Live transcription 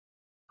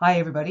Hi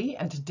everybody,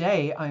 and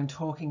today I'm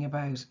talking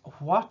about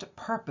what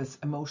purpose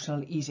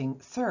emotional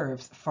eating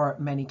serves for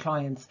many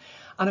clients.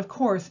 And of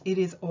course it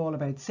is all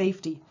about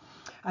safety.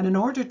 And in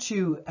order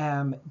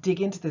to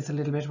dig into this a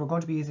little bit, we're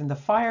going to be using the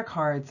fire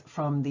cards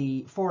from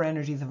the 4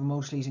 energies of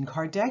emotional eating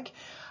card deck.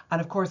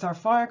 And of course our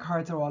fire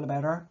cards are all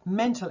about our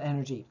mental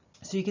energy.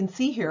 So you can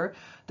see here,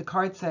 the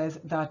card says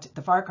that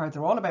the fire cards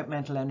are all about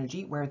mental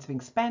energy, where it's being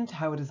spent,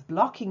 how it is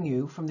blocking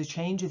you from the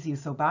changes you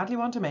so badly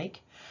want to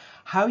make,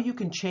 how you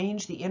can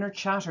change the inner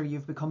chatter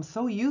you've become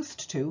so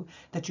used to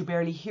that you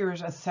barely hear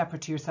it as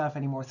separate to yourself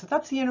anymore. So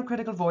that's the inner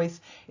critical voice.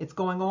 It's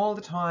going all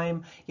the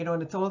time,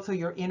 and it's also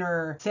your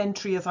inner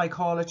sentry, as I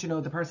call it,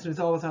 the person who's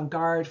always on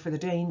guard for the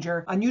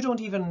danger. And you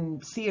don't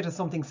even see it as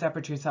something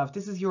separate to yourself.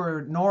 This is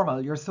your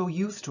normal. You're so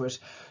used to it.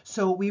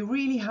 So we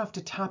really have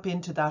to tap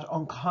into that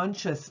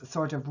unconscious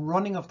sort of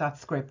running of that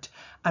script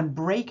and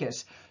break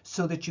it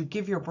so that you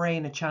give your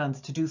brain a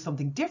chance to do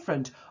something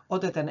different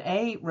other than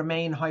A,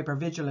 remain hyper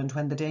vigilant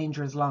when the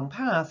danger is long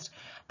past,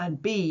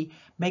 and B,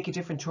 make a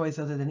different choice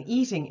other than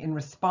eating in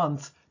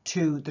response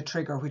to the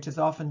trigger, which is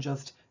often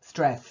just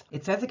stress.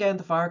 It says again,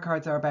 the fire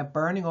cards are about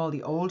burning all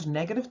the old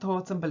negative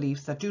thoughts and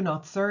beliefs that do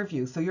not serve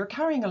you. So you're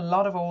carrying a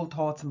lot of old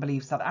thoughts and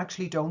beliefs that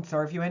actually don't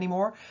serve you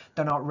anymore.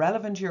 They're not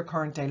relevant to your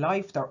current day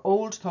life. They're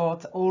old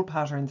thoughts, old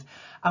patterns.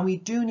 And we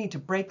do need to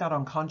break that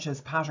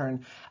unconscious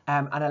pattern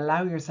and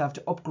allow yourself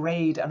to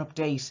upgrade and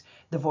update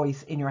the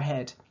voice in your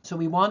head. So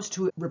we want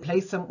to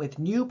replace them with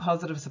new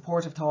positive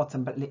supportive thoughts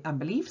and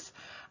beliefs.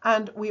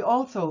 And we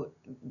also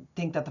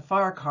think that the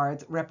fire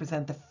cards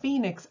represent the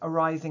phoenix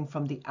arising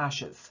from the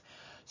ashes.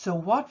 So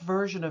what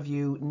version of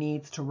you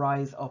needs to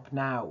rise up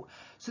now?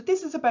 So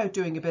this is about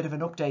doing a bit of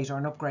an update or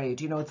an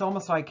upgrade. It's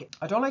almost like,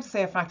 I don't like to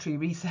say a factory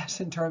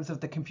reset in terms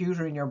of the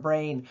computer in your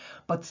brain,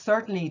 but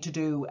certainly to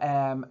do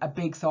a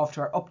big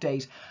software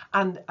update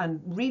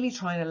and really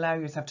try and allow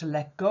yourself to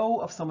let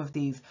go of some of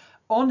these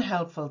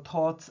unhelpful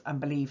thoughts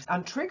and beliefs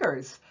and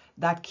triggers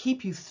that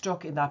keep you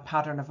stuck in that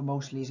pattern of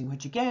emotional eating,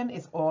 which again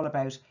is all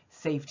about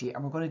safety.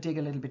 And we're going to dig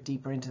a little bit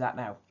deeper into that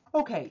now.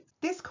 Okay,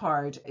 this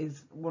card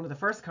is one of the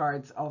first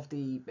cards of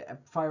the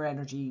fire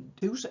energy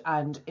suit,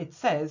 and it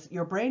says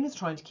your brain is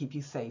trying to keep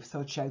you safe. So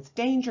it shouts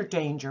danger,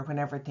 danger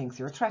whenever it thinks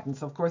you're threatened.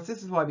 So of course,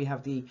 this is why we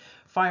have the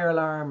fire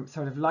alarm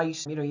sort of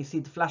light. You see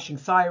the flashing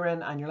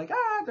siren and you're like,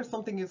 there's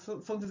something's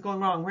going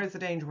wrong. Where's the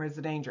danger? Where's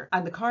the danger?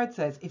 And the card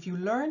says, if you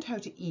learned how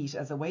to eat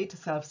as a way to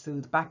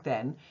self-soothe back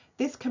then,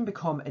 this can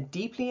become a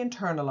deeply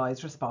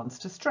internalized response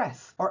to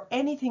stress or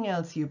anything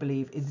else you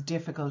believe is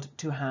difficult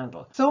to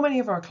handle. So many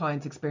of our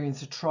clients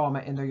experience a trauma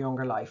in their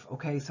younger life.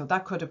 Okay, so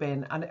that could have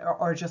been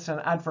or just an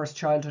adverse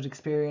childhood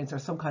experience or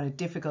some kind of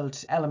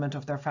difficult element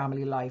of their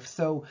family life.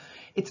 So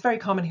it's very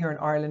common here in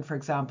Ireland, for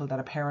example, that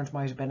a parent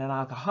might have been an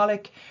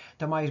alcoholic.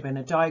 There might have been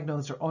a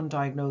diagnosed or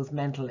undiagnosed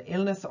mental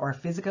illness or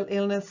physical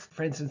illness.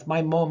 For instance,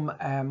 my mum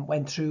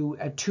went through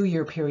a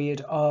 2-year period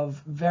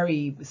of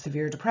very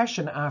severe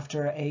depression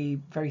after a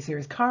very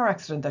serious car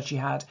accident that she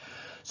had.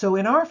 So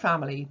in our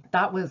family,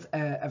 that was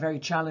a very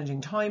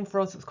challenging time for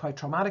us. It was quite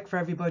traumatic for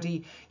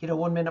everybody.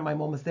 One minute my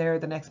mum was there,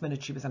 the next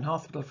minute she was in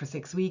hospital for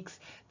 6 weeks.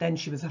 Then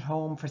she was at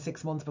home for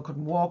 6 months but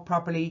couldn't walk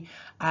properly.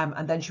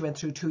 And then she went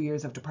through 2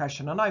 years of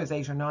depression. And I was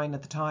 8 or 9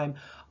 at the time.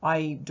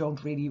 I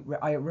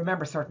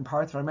remember certain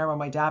parts. I remember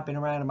my dad being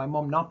around and my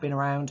mum not being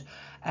around.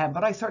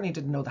 But I certainly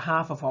didn't know the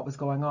half of what was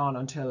going on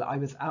until I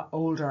was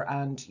older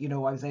and,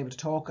 I was able to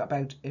talk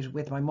about it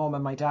with my mum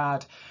and my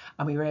dad.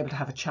 And we were able to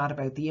have a chat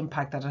about the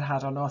impact that it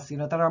had on us,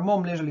 that our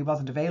mum literally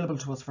wasn't available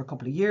to us for a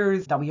couple of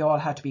years, that we all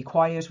had to be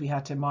quiet, we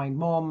had to mind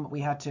mum, we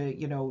had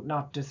to,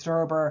 not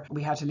disturb her,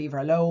 we had to leave her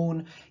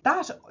alone.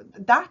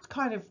 That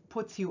kind of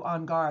puts you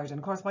on guard. And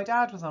of course, my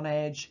dad was on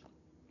edge.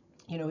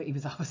 He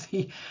was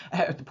obviously,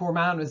 the poor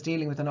man was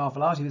dealing with an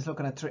awful lot. He was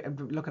looking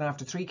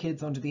after 3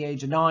 kids under the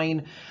age of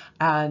 9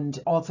 and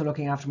also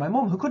looking after my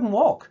mum who couldn't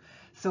walk.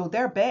 So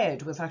their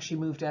bed was actually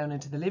moved down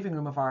into the living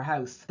room of our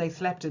house. They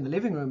slept in the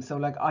living room.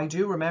 So I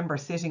do remember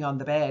sitting on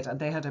the bed and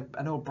they had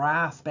an old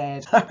brass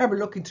bed. I remember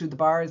looking through the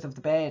bars of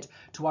the bed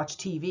to watch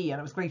TV, and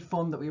it was great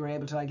fun that we were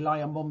able to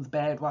lie on mum's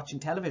bed watching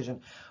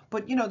television.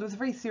 But there was a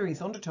very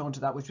serious undertone to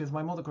that, which was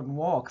my mother couldn't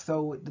walk,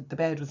 so the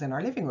bed was in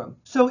our living room.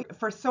 So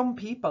for some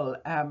people,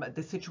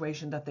 the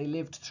situation that they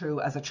lived through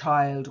as a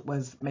child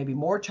was maybe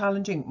more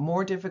challenging,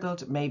 more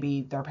difficult.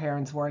 Maybe their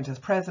parents weren't as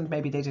present.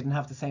 Maybe they didn't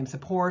have the same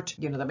support,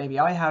 that maybe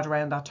I had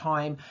around that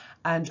time.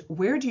 And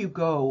where do you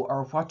go,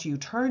 or what do you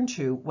turn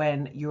to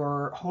when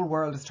your whole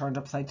world is turned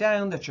upside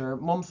down, that your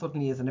mum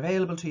suddenly isn't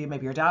available to you?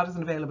 Maybe your dad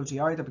isn't available to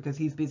you either because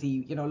he's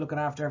busy, looking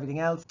after everything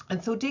else.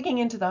 And so digging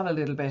into that a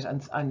little bit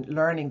and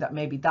learning that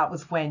maybe that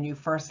was when you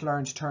first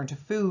learned to turn to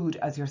food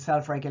as your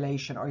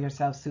self-regulation or your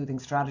self-soothing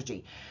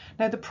strategy.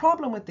 Now, the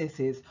problem with this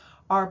is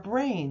our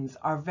brains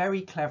are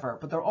very clever,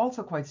 but they're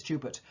also quite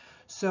stupid.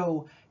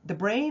 So the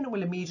brain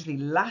will immediately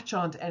latch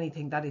on to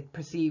anything that it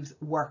perceives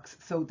works.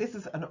 So this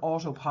is an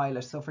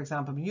autopilot. So for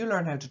example, when you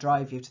learn how to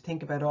drive, you have to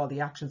think about all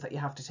the actions that you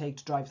have to take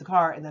to drive the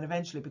car, and then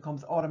eventually it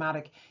becomes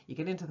automatic. You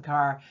get into the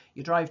car,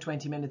 you drive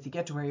 20 minutes, you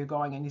get to where you're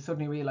going, and you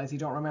suddenly realize you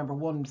don't remember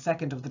 1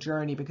 second of the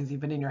journey because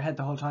you've been in your head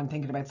the whole time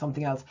thinking about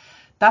something else.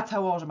 That's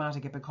how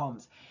automatic it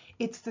becomes.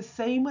 It's the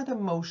same with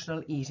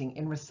emotional eating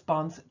in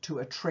response to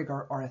a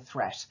trigger or a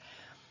threat.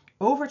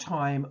 Over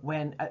time,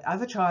 when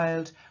as a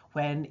child,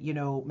 when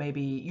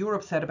maybe you were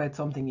upset about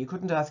something, you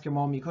couldn't ask your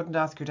mum, you couldn't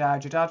ask your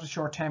dad was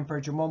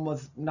short-tempered, your mum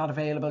was not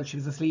available, she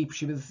was asleep,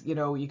 she was,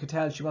 you could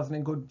tell she wasn't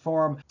in good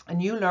form,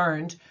 and you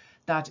learned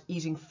that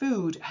eating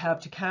food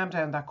helped to calm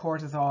down that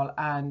cortisol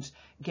and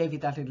gave you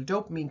that little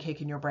dopamine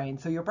kick in your brain.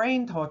 So your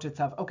brain thought to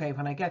itself, okay,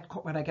 when I get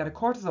a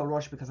cortisol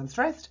rush because I'm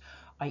stressed,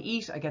 I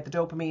eat, I get the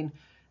dopamine.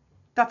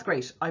 That's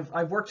great.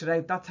 I've worked it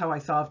out. That's how I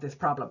solved this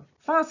problem.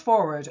 Fast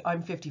forward,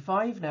 I'm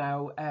 55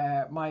 now.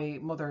 My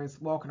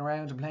mother's walking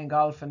around and playing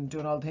golf and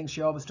doing all the things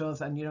she always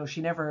does. And,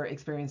 she never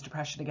experienced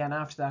depression again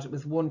after that. It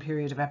was one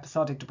period of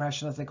episodic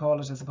depression, as they call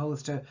it, as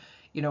opposed to,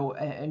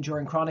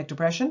 enduring chronic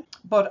depression.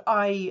 But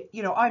I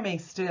may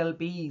still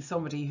be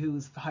somebody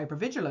who's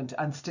hypervigilant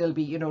and still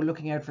be,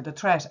 looking out for the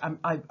threat.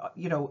 A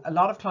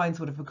lot of clients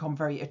would have become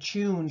very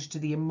attuned to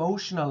the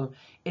emotional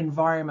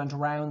environment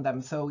around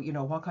them. So,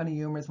 what kind of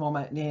humour is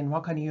mama in?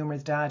 What kind of humour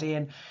is dad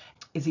in?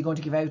 Is he going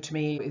to give out to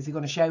me? Is he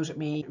going to shout at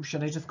me?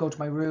 Should I just go to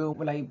my room?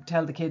 Will I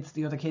tell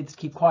the other kids to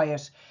keep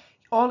quiet?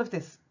 All of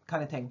this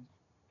kind of thing.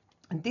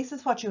 And this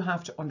is what you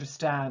have to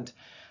understand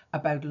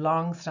about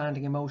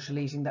long-standing emotional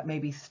eating that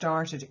maybe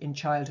started in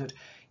childhood.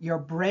 Your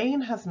brain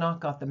has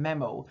not got the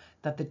memo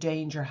that the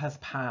danger has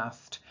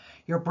passed.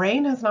 Your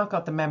brain has not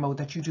got the memo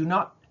that you do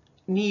not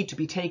need to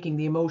be taking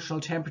the emotional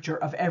temperature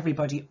of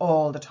everybody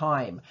all the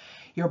time.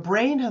 Your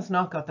brain has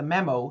not got the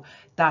memo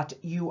that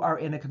you are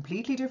in a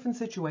completely different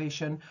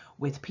situation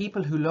with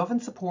people who love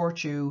and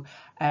support you.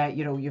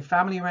 Your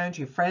family around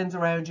you, friends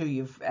around you,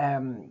 you've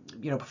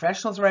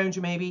professionals around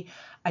you maybe,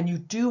 and you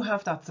do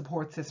have that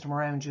support system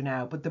around you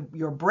now. But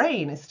your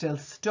brain is still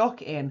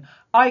stuck in,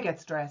 I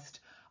get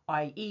stressed,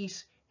 I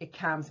eat, it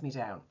calms me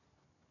down.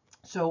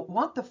 So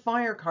what the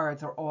fire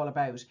cards are all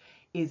about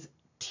is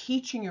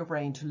teaching your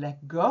brain to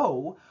let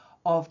go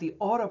of the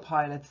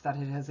autopilots that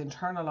it has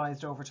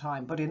internalized over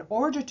time. But in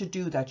order to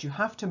do that, you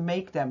have to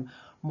make them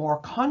more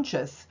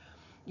conscious.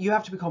 You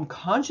have to become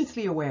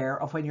consciously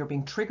aware of when you're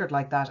being triggered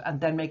like that,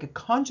 and then make a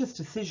conscious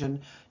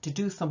decision to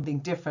do something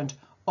different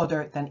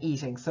other than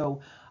eating. So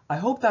I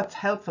hope that's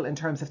helpful in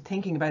terms of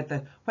thinking about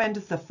when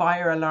does the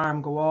fire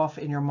alarm go off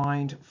in your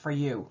mind for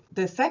you.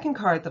 The second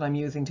card that I'm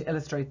using to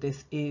illustrate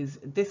this is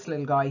this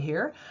little guy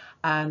here.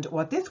 And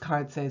what this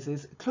card says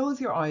is,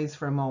 close your eyes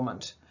for a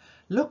moment.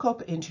 Look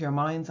up into your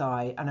mind's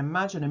eye and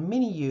imagine a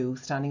mini you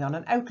standing on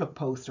an Outlook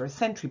post or a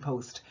Sentry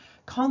post,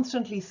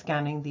 constantly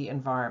scanning the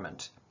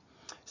environment.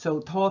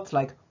 So thoughts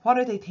like, what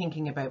are they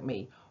thinking about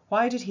me?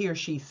 Why did he or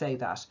she say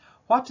that?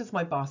 What does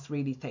my boss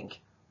really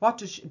think? What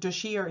does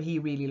she or he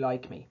really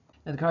like me?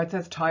 Now the card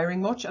says tiring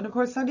much, and of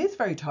course that is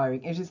very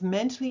tiring. It is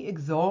mentally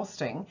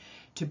exhausting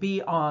to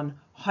be on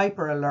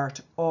hyper alert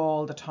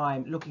all the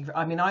time looking for,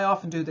 I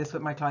often do this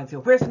with my clients,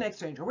 where's the next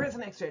danger? Where's the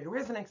next danger?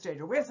 Where's the next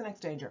danger? Where's the next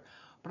danger?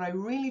 But I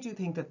really do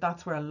think that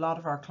that's where a lot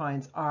of our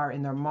clients are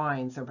in their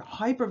minds. They're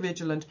hyper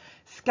vigilant,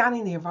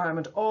 scanning the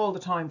environment all the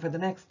time for the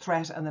next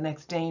threat and the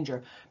next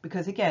danger.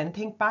 Because again,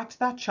 think back to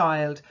that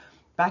child.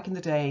 Back in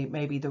the day,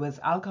 maybe there was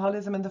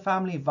alcoholism in the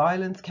family,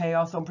 violence,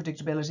 chaos,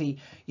 unpredictability,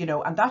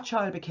 and that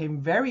child became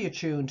very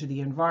attuned to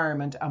the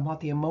environment and what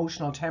the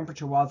emotional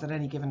temperature was at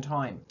any given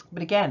time.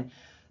 But again,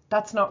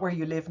 that's not where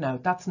you live now.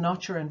 That's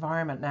not your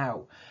environment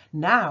now.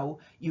 Now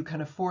you can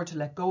afford to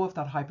let go of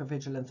that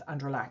hypervigilance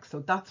and relax.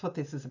 So that's what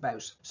this is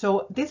about.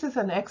 So this is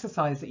an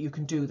exercise that you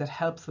can do that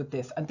helps with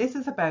this. And this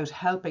is about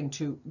helping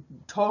to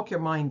talk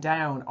your mind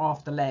down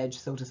off the ledge,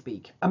 so to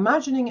speak.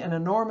 Imagining an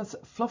enormous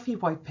fluffy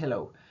white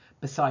pillow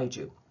beside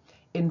you.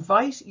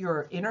 Invite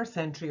your inner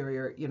sentry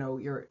or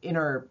your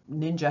inner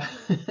ninja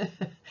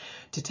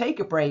to take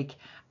a break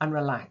and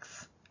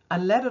relax.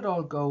 And let it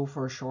all go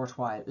for a short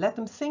while. Let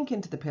them sink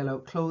into the pillow,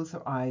 close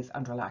their eyes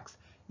and relax.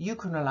 You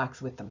can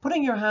relax with them.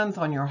 Putting your hands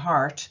on your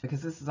heart,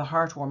 because this is a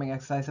heart-warming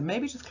exercise, and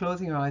maybe just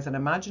closing your eyes and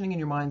imagining in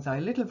your mind's eye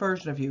a little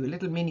version of you, a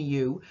little mini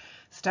you,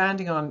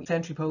 standing on a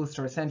sentry post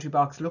or a sentry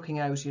box, looking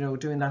out,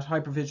 doing that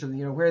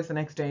hypervigilant, where's the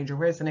next danger,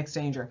 where's the next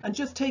danger? And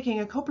just taking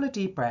a couple of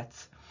deep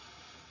breaths.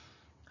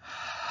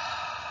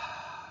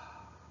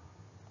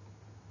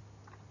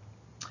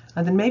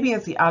 And then maybe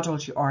as the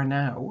adult you are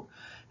now,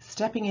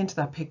 stepping into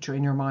that picture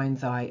in your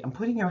mind's eye and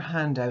putting your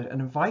hand out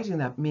and inviting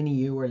that mini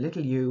you or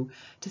little you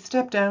to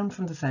step down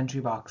from the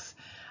sentry box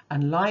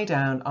and lie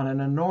down on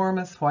an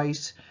enormous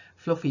white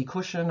fluffy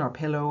cushion or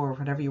pillow or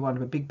whatever you want,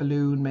 a big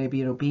balloon,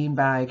 maybe bean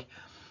bag,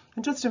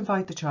 and just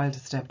invite the child to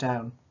step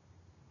down,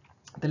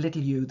 the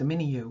little you, the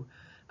mini you,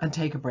 and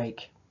take a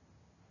break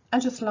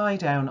and just lie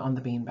down on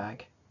the bean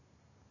bag.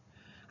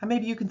 And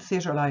maybe you can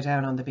sit or lie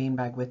down on the bean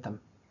bag with them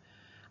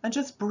and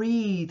just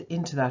breathe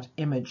into that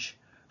image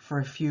for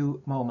a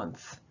few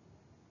moments.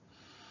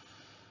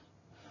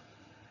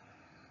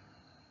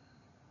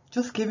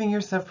 Just giving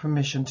yourself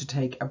permission to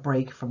take a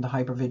break from the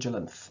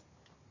hypervigilance.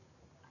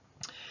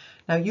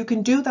 Now you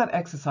can do that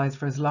exercise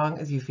for as long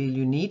as you feel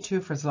you need to,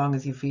 for as long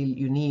as you feel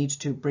you need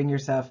to bring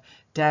yourself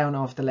down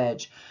off the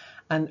ledge.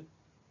 And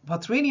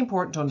what's really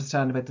important to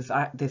understand about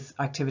this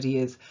activity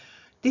is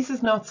this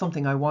is not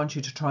something I want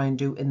you to try and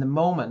do in the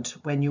moment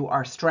when you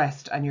are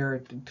stressed and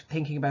you're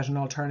thinking about an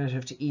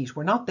alternative to eat.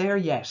 We're not there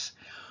yet.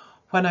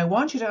 When I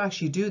want you to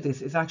actually do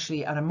this is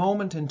actually at a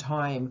moment in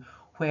time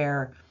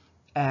where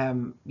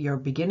you're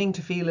beginning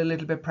to feel a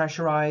little bit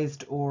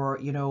pressurized, or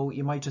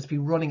you might just be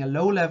running a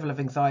low level of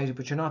anxiety,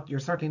 but you're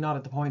certainly not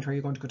at the point where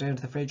you're going to go down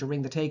to the fridge or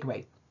ring the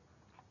takeaway.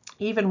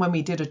 Even when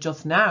we did it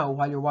just now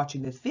while you're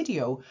watching this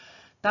video,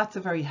 that's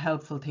a very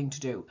helpful thing to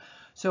do.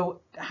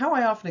 So how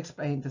I often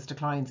explain this to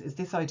clients is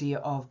this idea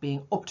of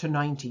being up to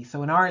 90.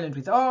 So in Ireland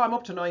we say, oh, I'm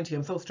up to 90,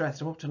 I'm so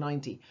stressed, I'm up to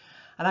 90.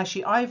 And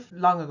actually I've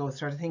long ago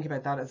started thinking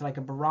about that as like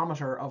a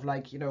barometer of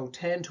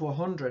 10 to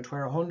 100,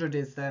 where 100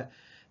 is the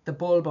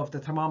bulb of the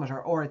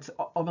thermometer, or it's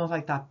almost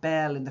like that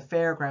bell in the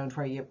fairground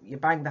where you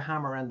bang the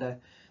hammer and the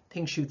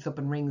thing shoots up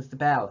and rings the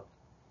bell.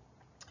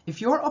 If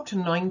you're up to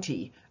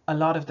 90 a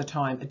lot of the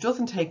time, it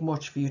doesn't take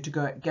much for you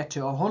to get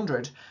to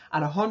 100,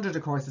 and 100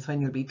 of course is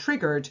when you'll be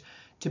triggered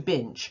to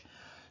binge.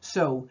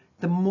 So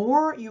the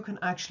more you can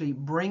actually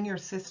bring your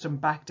system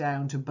back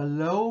down to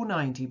below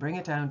 90, bring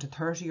it down to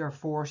 30 or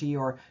 40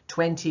 or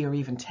 20 or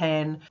even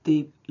 10,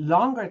 the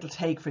longer it'll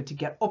take for it to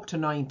get up to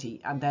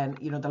 90, and then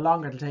the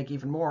longer it'll take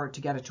even more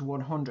to get it to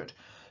 100.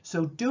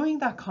 So doing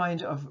that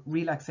kind of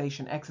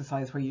relaxation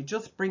exercise where you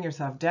just bring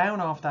yourself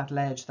down off that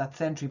ledge, that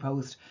sentry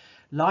post,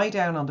 lie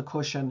down on the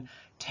cushion,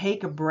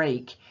 take a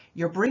break,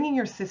 you're bringing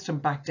your system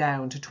back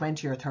down to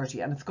 20 or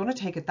 30, and it's going to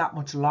take it that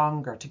much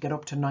longer to get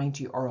up to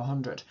 90 or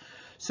 100.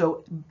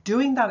 So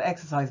doing that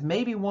exercise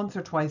maybe once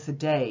or twice a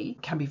day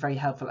can be very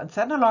helpful. And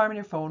set an alarm on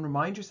your phone,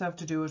 remind yourself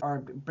to do it, or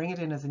bring it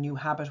in as a new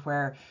habit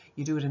where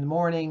you do it in the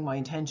morning. My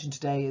intention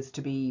today is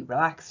to be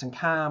relaxed and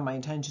calm. My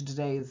intention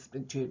today is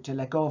to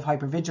let go of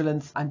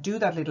hypervigilance, and do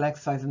that little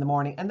exercise in the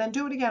morning, and then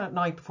do it again at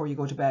night before you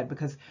go to bed.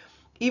 Because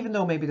even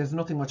though maybe there's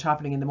nothing much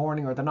happening in the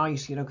morning or the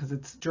night, because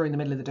it's during the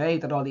middle of the day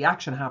that all the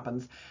action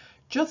happens,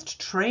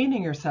 just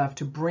training yourself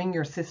to bring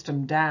your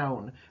system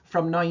down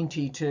from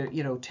 90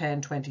 to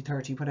 10, 20,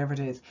 30, whatever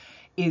it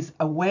is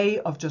a way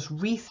of just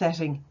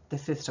resetting the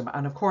system.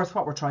 And of course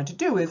what we're trying to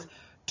do is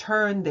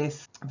turn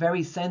this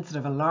very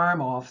sensitive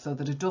alarm off so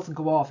that it doesn't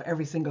go off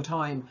every single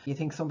time you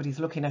think somebody's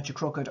looking at you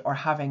crooked or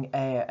having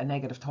a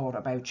negative thought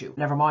about you.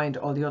 Never mind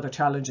all the other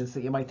challenges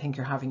that you might think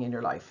you're having in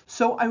your life.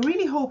 So I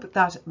really hope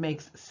that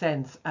makes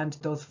sense. And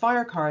those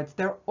fire cards,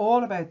 they're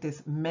all about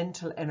this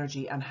mental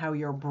energy and how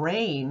your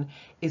brain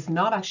is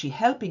not actually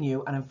helping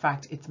you, and in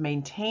fact it's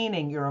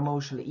maintaining your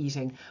emotional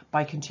eating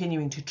by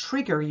continuing to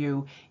trigger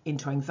you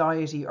into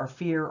anxiety or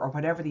fear or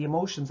whatever the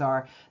emotions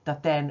are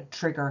that then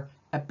trigger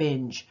a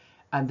binge.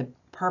 And the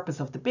purpose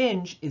of the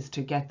binge is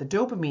to get the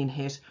dopamine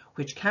hit,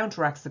 which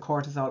counteracts the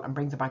cortisol and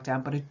brings it back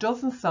down. But it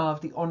doesn't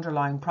solve the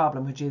underlying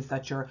problem, which is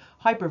that your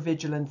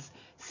hypervigilance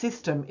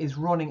system is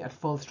running at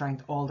full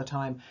strength all the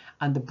time.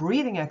 And the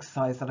breathing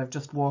exercise that I've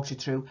just walked you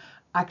through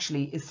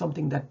actually is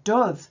something that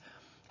does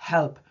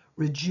help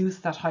reduce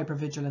that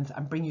hypervigilance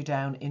and bring you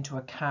down into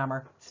a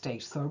calmer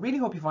state. So I really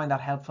hope you find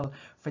that helpful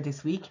for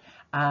this week,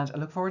 and I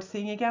look forward to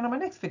seeing you again on my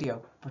next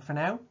video. But for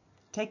now,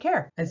 take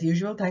care. As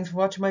usual, thanks for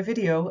watching my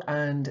video,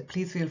 and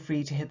please feel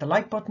free to hit the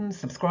like button,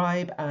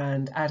 subscribe,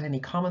 and add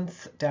any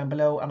comments down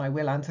below and I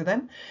will answer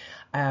them.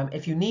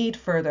 If you need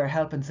further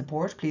help and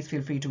support, please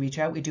feel free to reach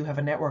out. We do have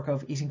a network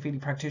of eating freely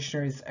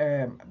practitioners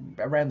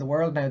around the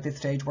world now at this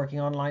stage,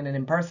 working online and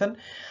in person.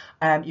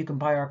 You can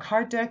buy our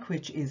card deck,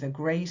 which is a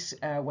great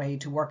way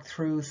to work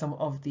through some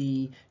of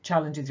the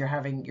challenges you're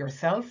having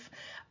yourself.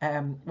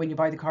 When you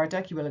buy the card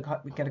deck, you will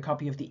get a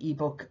copy of the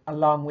ebook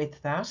along with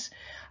that.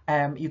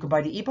 You can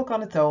buy the ebook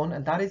on its own,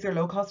 and that is your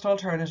low-cost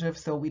alternative.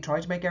 So we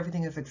try to make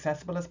everything as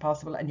accessible as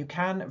possible, and you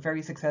can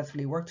very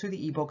successfully work through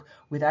the ebook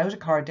without a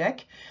card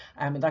deck,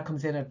 and that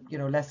comes in at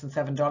less than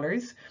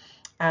 $7.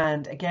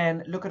 And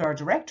again, look at our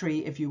directory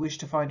if you wish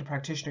to find a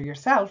practitioner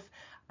yourself,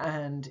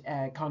 and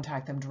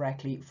contact them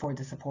directly for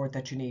the support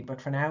that you need.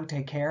 But for now,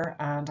 take care,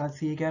 and I'll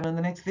see you again on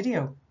the next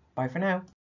video. Bye for now.